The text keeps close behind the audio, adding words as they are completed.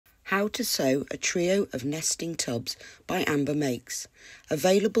How to Sew a Trio of Nesting Tubs by Amber Makes.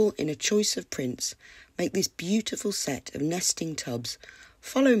 Available in a choice of prints, make this beautiful set of nesting tubs.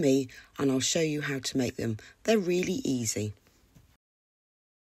 Follow me and I'll show you how to make them. They're really easy.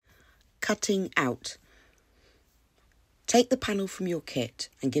 Cutting out. Take the panel from your kit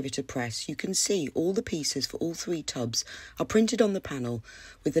and give it a press. You can see all the pieces for all three tubs are printed on the panel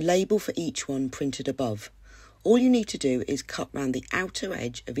with the label for each one printed above. All you need to do is cut round the outer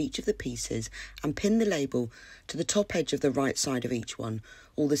edge of each of the pieces and pin the label to the top edge of the right side of each one.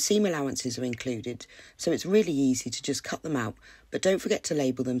 All the seam allowances are included, so it's really easy to just cut them out, but don't forget to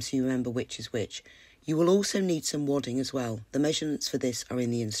label them so you remember which is which. You will also need some wadding as well. The measurements for this are in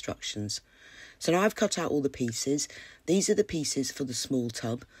the instructions. So now I've cut out all the pieces. These are the pieces for the small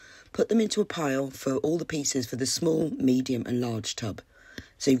tub. Put them into a pile for all the pieces for the small, medium and large tub.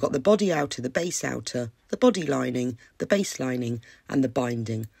 So you've got the body outer, the base outer, the body lining, the base lining and the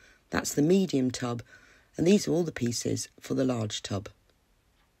binding. That's the medium tub, and these are all the pieces for the large tub.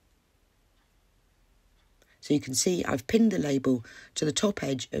 So you can see I've pinned the label to the top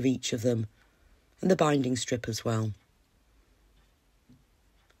edge of each of them and the binding strip as well.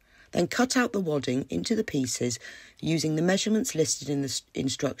 Then cut out the wadding into the pieces using the measurements listed in the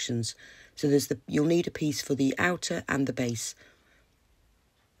instructions. So you'll need a piece for the outer and the base.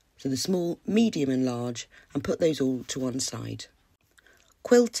 So the small, medium and large, and put those all to one side.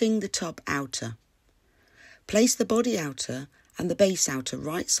 Quilting the tub outer. Place the body outer and the base outer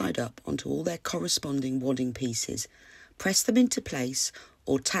right side up onto all their corresponding wadding pieces. Press them into place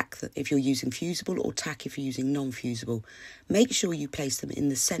or tack them if you're using fusible, or tack if you're using non-fusible. Make sure you place them in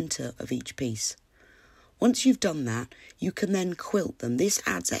the centre of each piece. Once you've done that, you can then quilt them. This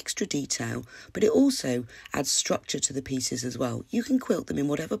adds extra detail, but it also adds structure to the pieces as well. You can quilt them in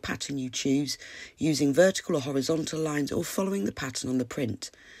whatever pattern you choose, using vertical or horizontal lines or following the pattern on the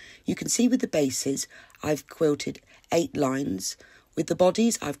print. You can see with the bases, I've quilted 8 lines. With the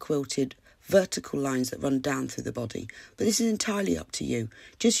bodies, I've quilted vertical lines that run down through the body. But this is entirely up to you.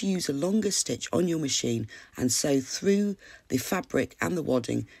 Just use a longer stitch on your machine and sew through the fabric and the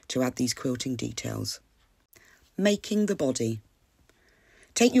wadding to add these quilting details. Making the body.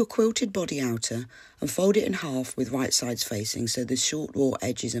 Take your quilted body outer and fold it in half with right sides facing so the short raw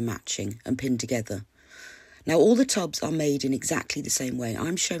edges are matching and pinned together. Now all the tubs are made in exactly the same way.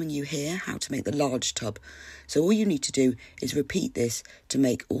 I'm showing you here how to make the large tub. So all you need to do is repeat this to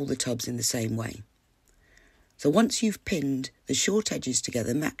make all the tubs in the same way. So once you've pinned the short edges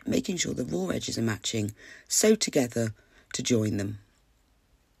together, making sure the raw edges are matching, sew together to join them.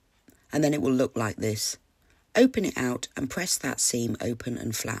 And then it will look like this. Open it out and press that seam open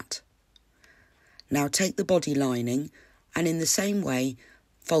and flat. Now take the body lining and in the same way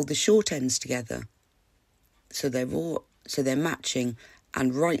fold the short ends together so they're matching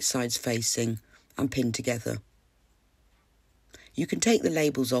and right sides facing and pinned together. You can take the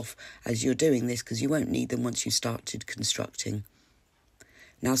labels off as you're doing this because you won't need them once you started constructing.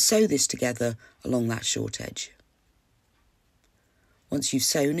 Now sew this together along that short edge. Once you've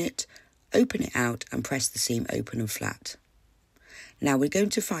sewn it, open it out and press the seam open and flat. Now we're going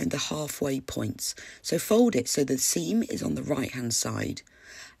to find the halfway points. So fold it so the seam is on the right hand side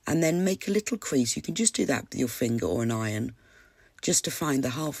and then make a little crease. You can just do that with your finger or an iron just to find the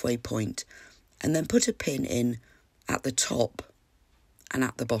halfway point, and then put a pin in at the top and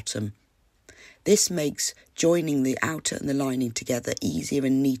at the bottom. This makes joining the outer and the lining together easier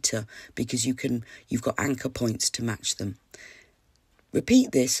and neater because you've got anchor points to match them.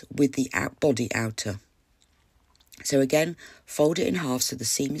 Repeat this with the body outer. So again, fold it in half so the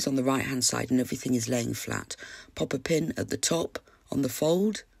seam is on the right hand side and everything is laying flat. Pop a pin at the top on the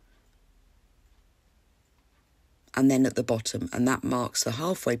fold and then at the bottom, and that marks the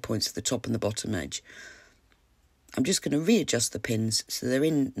halfway points of the top and the bottom edge. I'm just going to readjust the pins so they're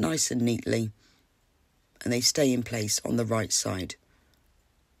in nice and neatly and they stay in place on the right side.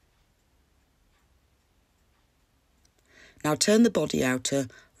 Now turn the body outer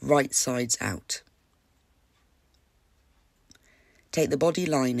right sides out. Take the body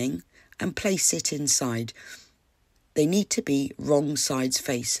lining and place it inside. They need to be wrong sides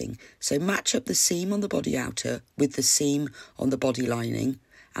facing, so match up the seam on the body outer with the seam on the body lining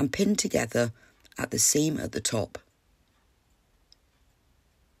and pin together at the seam at the top.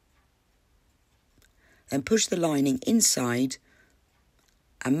 Then push the lining inside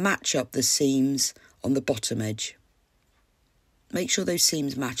and match up the seams on the bottom edge. Make sure those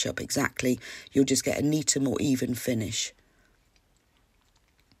seams match up exactly. You'll just get a neater, more even finish.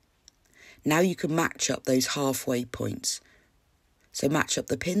 Now you can match up those halfway points. So match up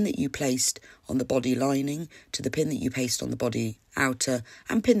the pin that you placed on the body lining to the pin that you placed on the body outer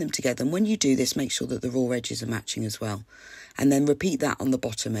and pin them together. And when you do this, make sure that the raw edges are matching as well. And then repeat that on the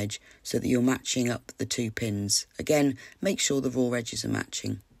bottom edge so that you're matching up the two pins. Again, make sure the raw edges are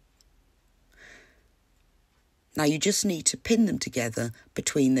matching. Now you just need to pin them together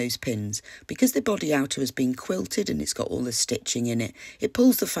between those pins. Because the body outer has been quilted and it's got all the stitching in it, it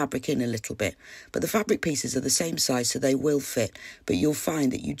pulls the fabric in a little bit. But the fabric pieces are the same size, so they will fit. But you'll find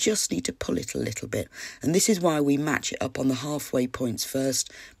that you just need to pull it a little bit. And this is why we match it up on the halfway points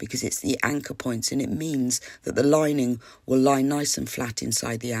first, because it's the anchor points and it means that the lining will lie nice and flat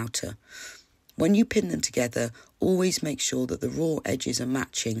inside the outer. When you pin them together, always make sure that the raw edges are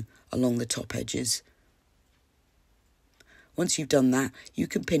matching along the top edges. Once you've done that, you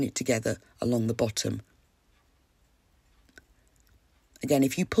can pin it together along the bottom. Again,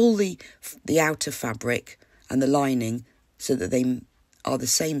 if you pull the outer fabric and the lining so that they are the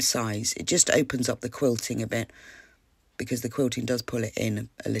same size, it just opens up the quilting a bit, because the quilting does pull it in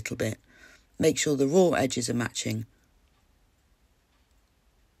a little bit. Make sure the raw edges are matching.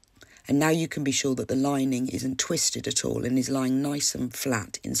 And now you can be sure that the lining isn't twisted at all and is lying nice and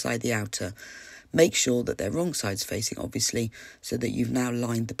flat inside the outer. Make sure that they're wrong sides facing, obviously, so that you've now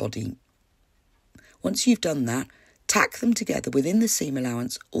lined the body. Once you've done that, tack them together within the seam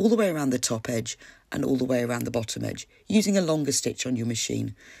allowance all the way around the top edge and all the way around the bottom edge, using a longer stitch on your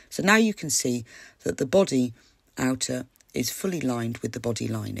machine. So now you can see that the body outer is fully lined with the body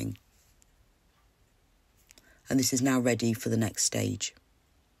lining. And this is now ready for the next stage.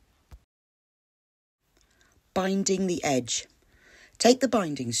 Binding the edge. Take the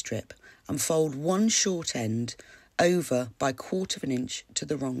binding strip and fold one short end over by 1/4 of an inch to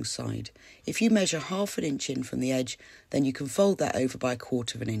the wrong side. If you measure 1/2 an inch in from the edge, then you can fold that over by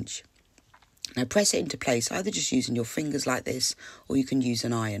 1/4 of an inch. Now press it into place, either just using your fingers like this, or you can use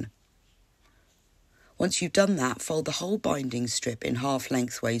an iron. Once you've done that, fold the whole binding strip in half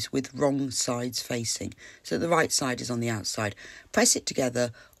lengthways with wrong sides facing, so the right side is on the outside. Press it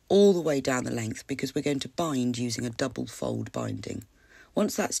together all the way down the length, because we're going to bind using a double fold binding.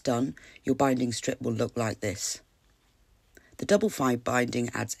 Once that's done, your binding strip will look like this. The double fold binding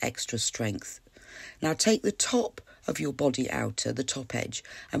adds extra strength. Now take the top of your body outer, the top edge,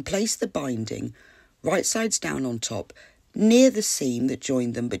 and place the binding right sides down on top, near the seam that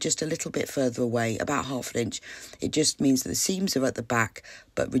joined them, but just a little bit further away, about 1/2 an inch. It just means that the seams are at the back,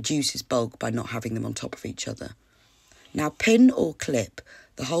 but reduces bulk by not having them on top of each other. Now pin or clip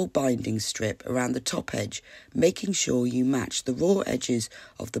the whole binding strip around the top edge, making sure you match the raw edges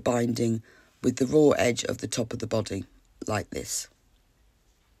of the binding with the raw edge of the top of the body, like this.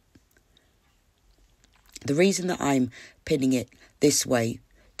 The reason that I'm pinning it this way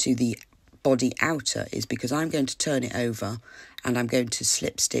to the body outer is because I'm going to turn it over and I'm going to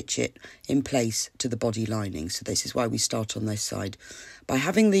slip stitch it in place to the body lining. So this is why we start on this side. By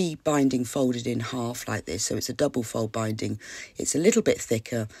having the binding folded in half like this, so it's a double fold binding, it's a little bit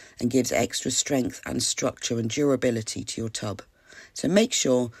thicker and gives extra strength and structure and durability to your tub. So make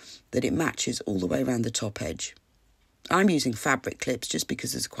sure that it matches all the way around the top edge. I'm using fabric clips just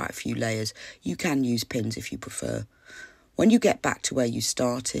because there's quite a few layers. You can use pins if you prefer. When you get back to where you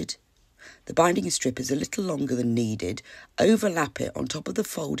started, the binding strip is a little longer than needed. Overlap it on top of the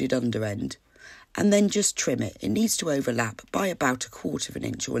folded under end and then just trim it. It needs to overlap by about 1/4 of an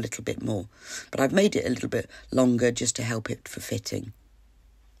inch or a little bit more, but I've made it a little bit longer just to help it for fitting.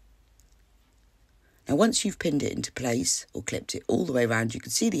 Now once you've pinned it into place or clipped it all the way around, you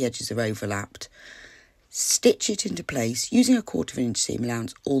can see the edges are overlapped. Stitch it into place using a 1/4 of an inch seam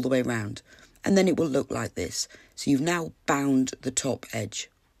allowance all the way around, and then it will look like this. So you've now bound the top edge.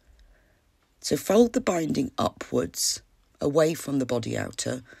 So fold the binding upwards, away from the body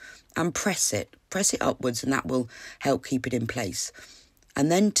outer, and press it upwards, and that will help keep it in place.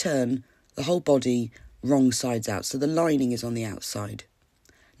 And then turn the whole body wrong sides out, so the lining is on the outside.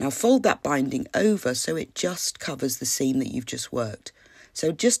 Now fold that binding over so it just covers the seam that you've just worked.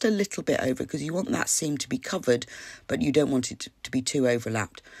 So just a little bit over, because you want that seam to be covered, but you don't want it to be too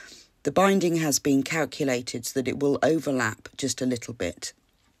overlapped. The binding has been calculated so that it will overlap just a little bit.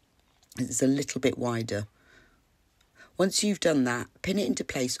 It's a little bit wider. Once you've done that, pin it into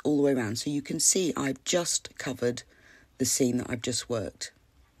place all the way around, so you can see I've just covered the seam that I've just worked.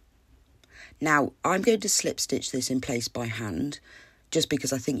 Now I'm going to slip stitch this in place by hand, just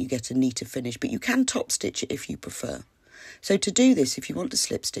because I think you get a neater finish, but you can top stitch it if you prefer. So to do this, if you want to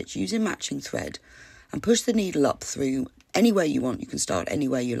slip stitch, use a matching thread and push the needle up through anywhere you want. You can start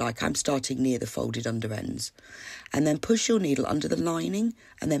anywhere you like. I'm starting near the folded under ends. And then push your needle under the lining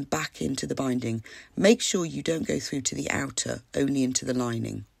and then back into the binding. Make sure you don't go through to the outer, only into the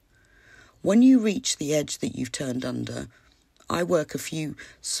lining. When you reach the edge that you've turned under, I work a few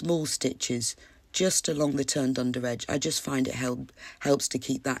small stitches just along the turned under edge. I just find it helps to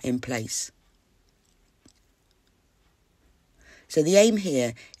keep that in place. So the aim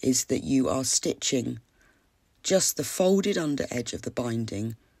here is that you are stitching just the folded under edge of the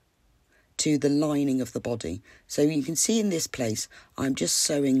binding to the lining of the body. So you can see in this place, I'm just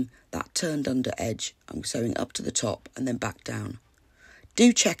sewing that turned under edge. I'm sewing up to the top and then back down.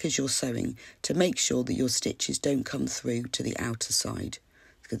 Do check as you're sewing to make sure that your stitches don't come through to the outer side,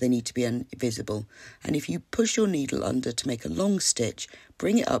 because they need to be invisible. And if you push your needle under to make a long stitch,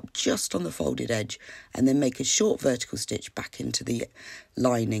 bring it up just on the folded edge and then make a short vertical stitch back into the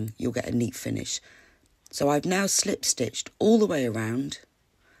lining. You'll get a neat finish. So I've now slip stitched all the way around,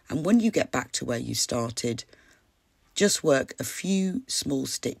 and when you get back to where you started, just work a few small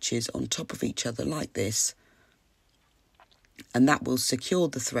stitches on top of each other like this, and that will secure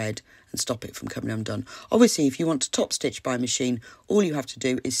the thread and stop it from coming undone. Obviously, if you want to top stitch by machine, all you have to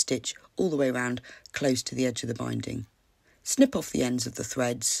do is stitch all the way around close to the edge of the binding. Snip off the ends of the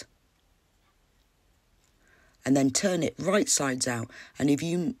threads and then turn it right sides out, and if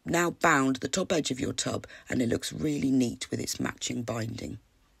you now bound the top edge of your tub, and it looks really neat with its matching binding.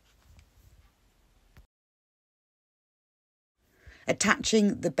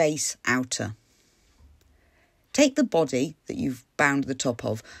 Attaching the base outer. Take the body that you've bound the top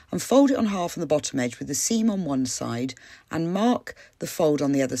of and fold it on half on the bottom edge with the seam on one side and mark the fold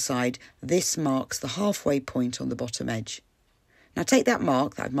on the other side. This marks the halfway point on the bottom edge. Now take that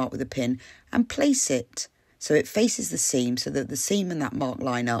mark that I've marked with a pin and place it so it faces the seam, so that the seam and that mark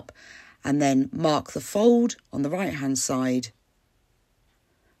line up, and then mark the fold on the right hand side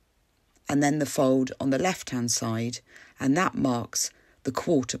and then the fold on the left hand side, and that marks the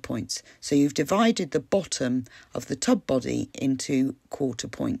quarter points. So you've divided the bottom of the tub body into quarter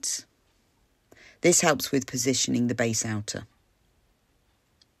points. This helps with positioning the base outer.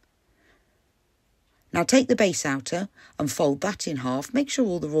 Now take the base outer and fold that in half. Make sure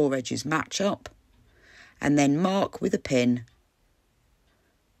all the raw edges match up, and then mark with a pin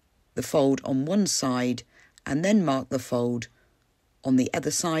the fold on one side and then mark the fold on the other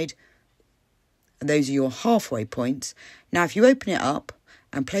side. And those are your halfway points. Now if you open it up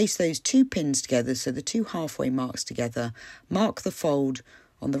and place those two pins together, so the two halfway marks together, mark the fold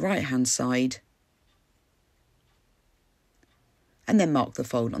on the right hand side and then mark the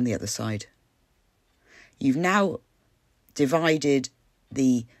fold on the other side. You've now divided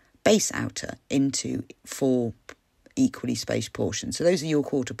the base outer into 4 equally spaced portions. So those are your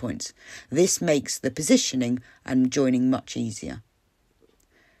quarter points. This makes the positioning and joining much easier.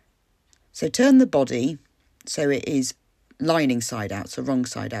 So turn the body so it is lining side out, so wrong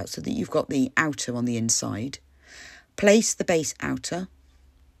side out, so that you've got the outer on the inside. Place the base outer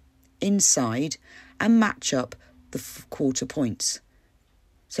inside and match up the quarter points.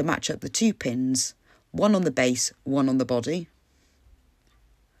 So match up the 2 pins, one on the base, one on the body,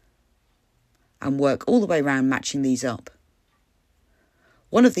 and work all the way around matching these up.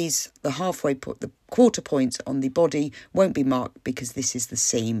 One of these, the quarter points on the body won't be marked because this is the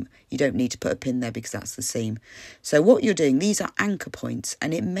seam. You don't need to put a pin there because that's the seam. So what you're doing, these are anchor points,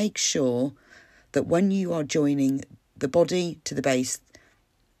 and it makes sure that when you are joining the body to the base,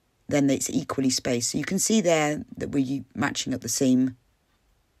 then it's equally spaced. So you can see there that we're matching up the seam.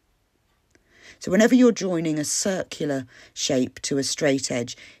 So whenever you're joining a circular shape to a straight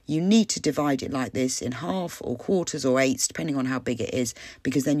edge, you need to divide it like this in half or quarters or eighths, depending on how big it is,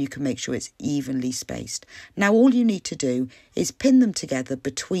 because then you can make sure it's evenly spaced. Now all you need to do is pin them together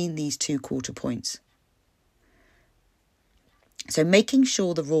between these 2 quarter points. So making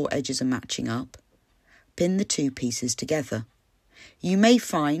sure the raw edges are matching up, pin the 2 pieces together. You may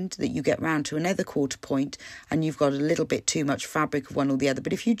find that you get round to another quarter point and you've got a little bit too much fabric of one or the other,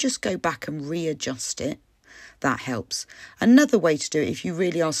 but if you just go back and readjust it, that helps. Another way to do it, if you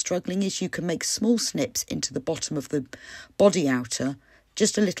really are struggling, is you can make small snips into the bottom of the body outer,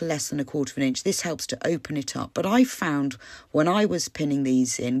 just a little less than a quarter of an inch. This helps to open it up. But I found when I was pinning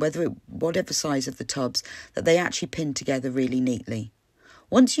these in, whatever size of the tubs, that they actually pinned together really neatly.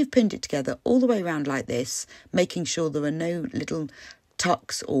 Once you've pinned it together all the way around like this, making sure there are no little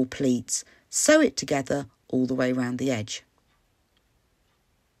tucks or pleats, sew it together all the way around the edge.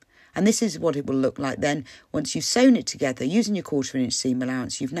 And this is what it will look like then. Once you've sewn it together, using your quarter of an inch seam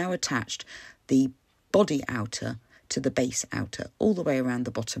allowance, you've now attached the body outer to the base outer all the way around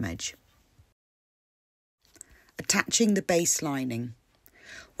the bottom edge. attaching the base lining.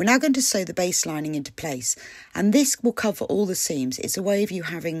 We're now going to sew the base lining into place, and this will cover all the seams. It's a way of you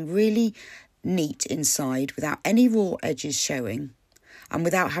having really neat inside without any raw edges showing and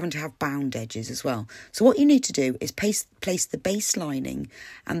without having to have bound edges as well. So what you need to do is place the base lining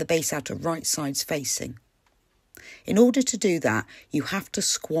and the base outer right sides facing. In order to do that, you have to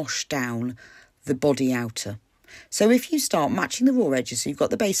squash down the body outer. So if you start matching the raw edges, so you've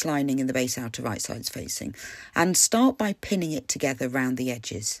got the base lining and the base outer right sides facing, and start by pinning it together round the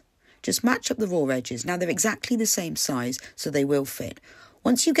edges. Just match up the raw edges. Now they're exactly the same size, so they will fit.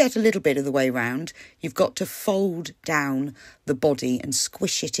 Once you get a little bit of the way round, you've got to fold down the body and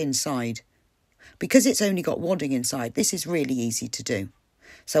squish it inside. Because it's only got wadding inside, this is really easy to do.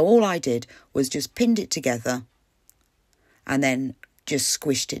 So all I did was just pinned it together and then just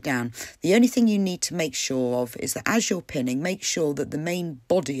squished it down. The only thing you need to make sure of is that as you're pinning, make sure that the main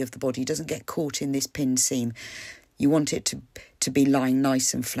body of the body doesn't get caught in this pinned seam. You want it to be lying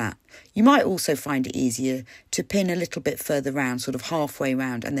nice and flat. You might also find it easier to pin a little bit further round, sort of halfway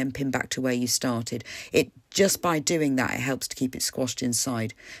round, and then pin back to where you started. Just by doing that, it helps to keep it squashed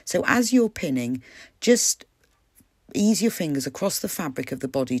inside. So as you're pinning, just ease your fingers across the fabric of the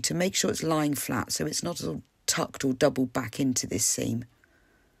body to make sure it's lying flat, so it's not sort of tucked or doubled back into this seam.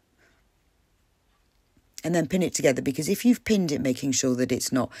 And then pin it together, because if you've pinned it making sure that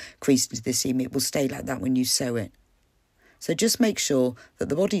it's not creased into the seam, it will stay like that when you sew it. So just make sure that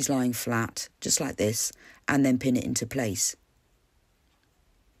the body's lying flat, just like this, and then pin it into place.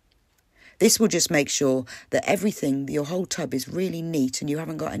 This will just make sure that everything, your whole tub is really neat and you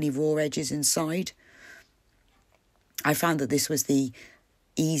haven't got any raw edges inside. I found that this was the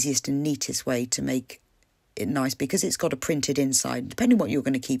easiest and neatest way to make it nice, because it's got a printed inside. Depending on what you're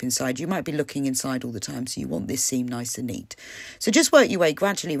going to keep inside, you might be looking inside all the time, so you want this seam nice and neat. So just work your way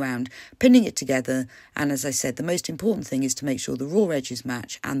gradually round, pinning it together, and as I said, the most important thing is to make sure the raw edges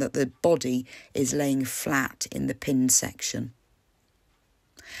match and that the body is laying flat in the pinned section.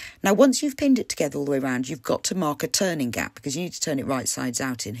 Now once you've pinned it together all the way around, you've got to mark a turning gap, because you need to turn it right sides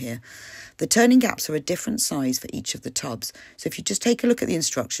out in here. The turning gaps are a different size for each of the tubs, so if you just take a look at the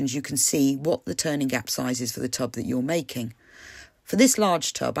instructions, you can see what the turning gap size is for the tub that you're making. For this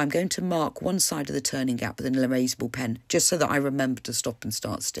large tub, I'm going to mark one side of the turning gap with an erasable pen, just so that I remember to stop and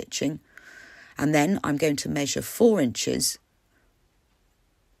start stitching. And then I'm going to measure 4 inches.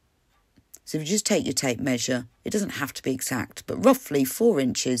 So if you just take your tape measure, it doesn't have to be exact, but roughly 4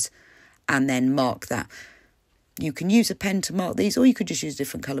 inches, and then mark that. You can use a pen to mark these, or you could just use a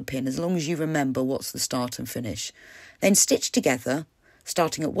different colour pin, as long as you remember what's the start and finish. Then stitch together,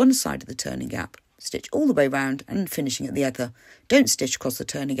 starting at one side of the turning gap, stitch all the way round and finishing at the other. Don't stitch across the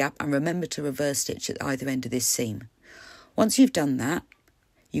turning gap, and remember to reverse stitch at either end of this seam. Once you've done that,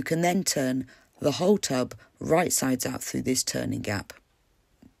 you can then turn the whole tub right sides out through this turning gap.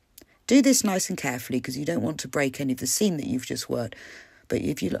 Do this nice and carefully, because you don't want to break any of the seam that you've just worked. But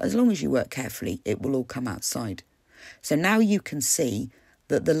as long as you work carefully, it will all come outside. So now you can see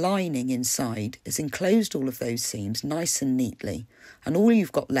that the lining inside has enclosed all of those seams nice and neatly. And all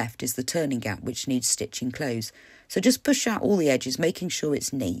you've got left is the turning gap, which needs stitching close. So just push out all the edges, making sure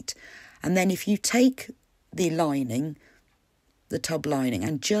it's neat. And then if you take the lining, the tub lining,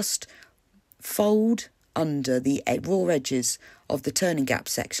 and just fold under the raw edges of the turning gap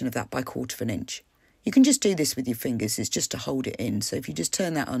section of that by 1/4 inch. You can just do this with your fingers, it's just to hold it in. So if you just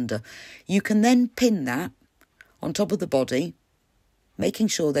turn that under, you can then pin that on top of the body, making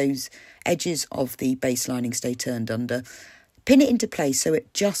sure those edges of the base lining stay turned under. Pin it into place so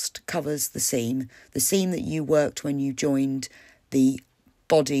it just covers the seam that you worked when you joined the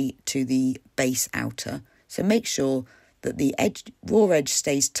body to the base outer. So make sure that the raw edge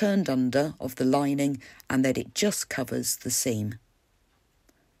stays turned under of the lining and that it just covers the seam.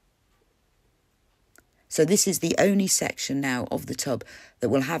 So this is the only section now of the tub that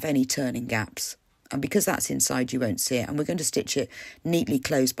will have any turning gaps. And because that's inside, you won't see it. And we're going to stitch it neatly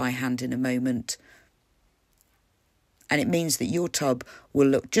closed by hand in a moment. And it means that your tub will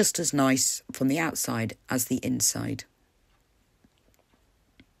look just as nice from the outside as the inside.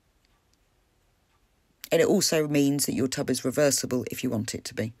 And it also means that your tub is reversible if you want it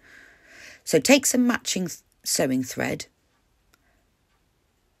to be. So take some matching sewing thread,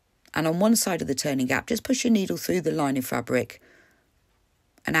 and on one side of the turning gap, just push your needle through the lining fabric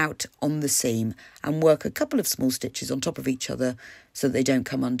and out on the seam, and work a couple of small stitches on top of each other so that they don't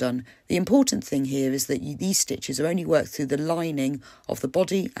come undone. The important thing here is that these stitches are only worked through the lining of the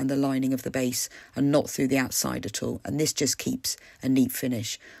body and the lining of the base, and not through the outside at all, and this just keeps a neat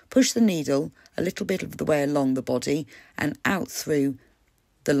finish. Push the needle a little bit of the way along the body and out through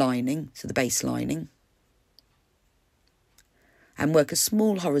the lining, so the base lining. and work a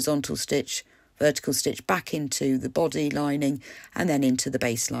small horizontal stitch, vertical stitch back into the body lining and then into the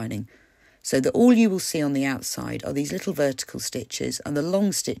base lining. So that all you will see on the outside are these little vertical stitches, and the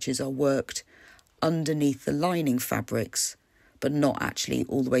long stitches are worked underneath the lining fabrics, but not actually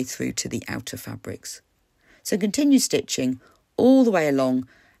all the way through to the outer fabrics. So continue stitching all the way along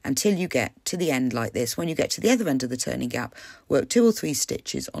until you get to the end like this. When you get to the other end of the turning gap, work 2 or 3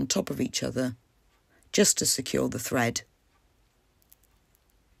 stitches on top of each other just to secure the thread.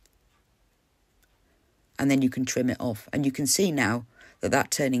 And then you can trim it off. And you can see now that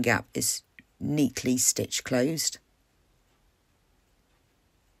that turning gap is neatly stitch closed.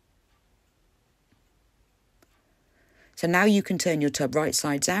 So now you can turn your tub right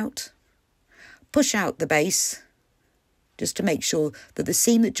sides out, push out the base, just to make sure that the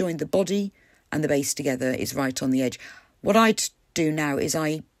seam that joined the body and the base together is right on the edge. What I do now is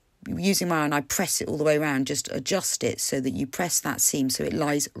using my iron, I press it all the way around, just adjust it so that you press that seam so it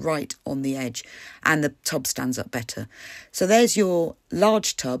lies right on the edge and the tub stands up better. So there's your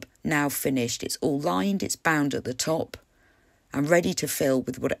large tub now finished. It's all lined, it's bound at the top and ready to fill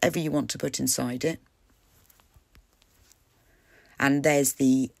with whatever you want to put inside it. And there's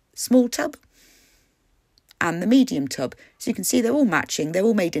the small tub and the medium tub. So you can see they're all matching. They're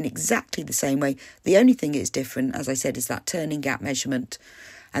all made in exactly the same way. The only thing that's different, as I said, is that turning gap measurement,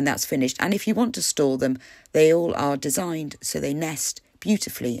 and that's finished. And if you want to store them, they all are designed so they nest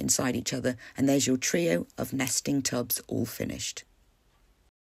beautifully inside each other. And there's your trio of nesting tubs all finished.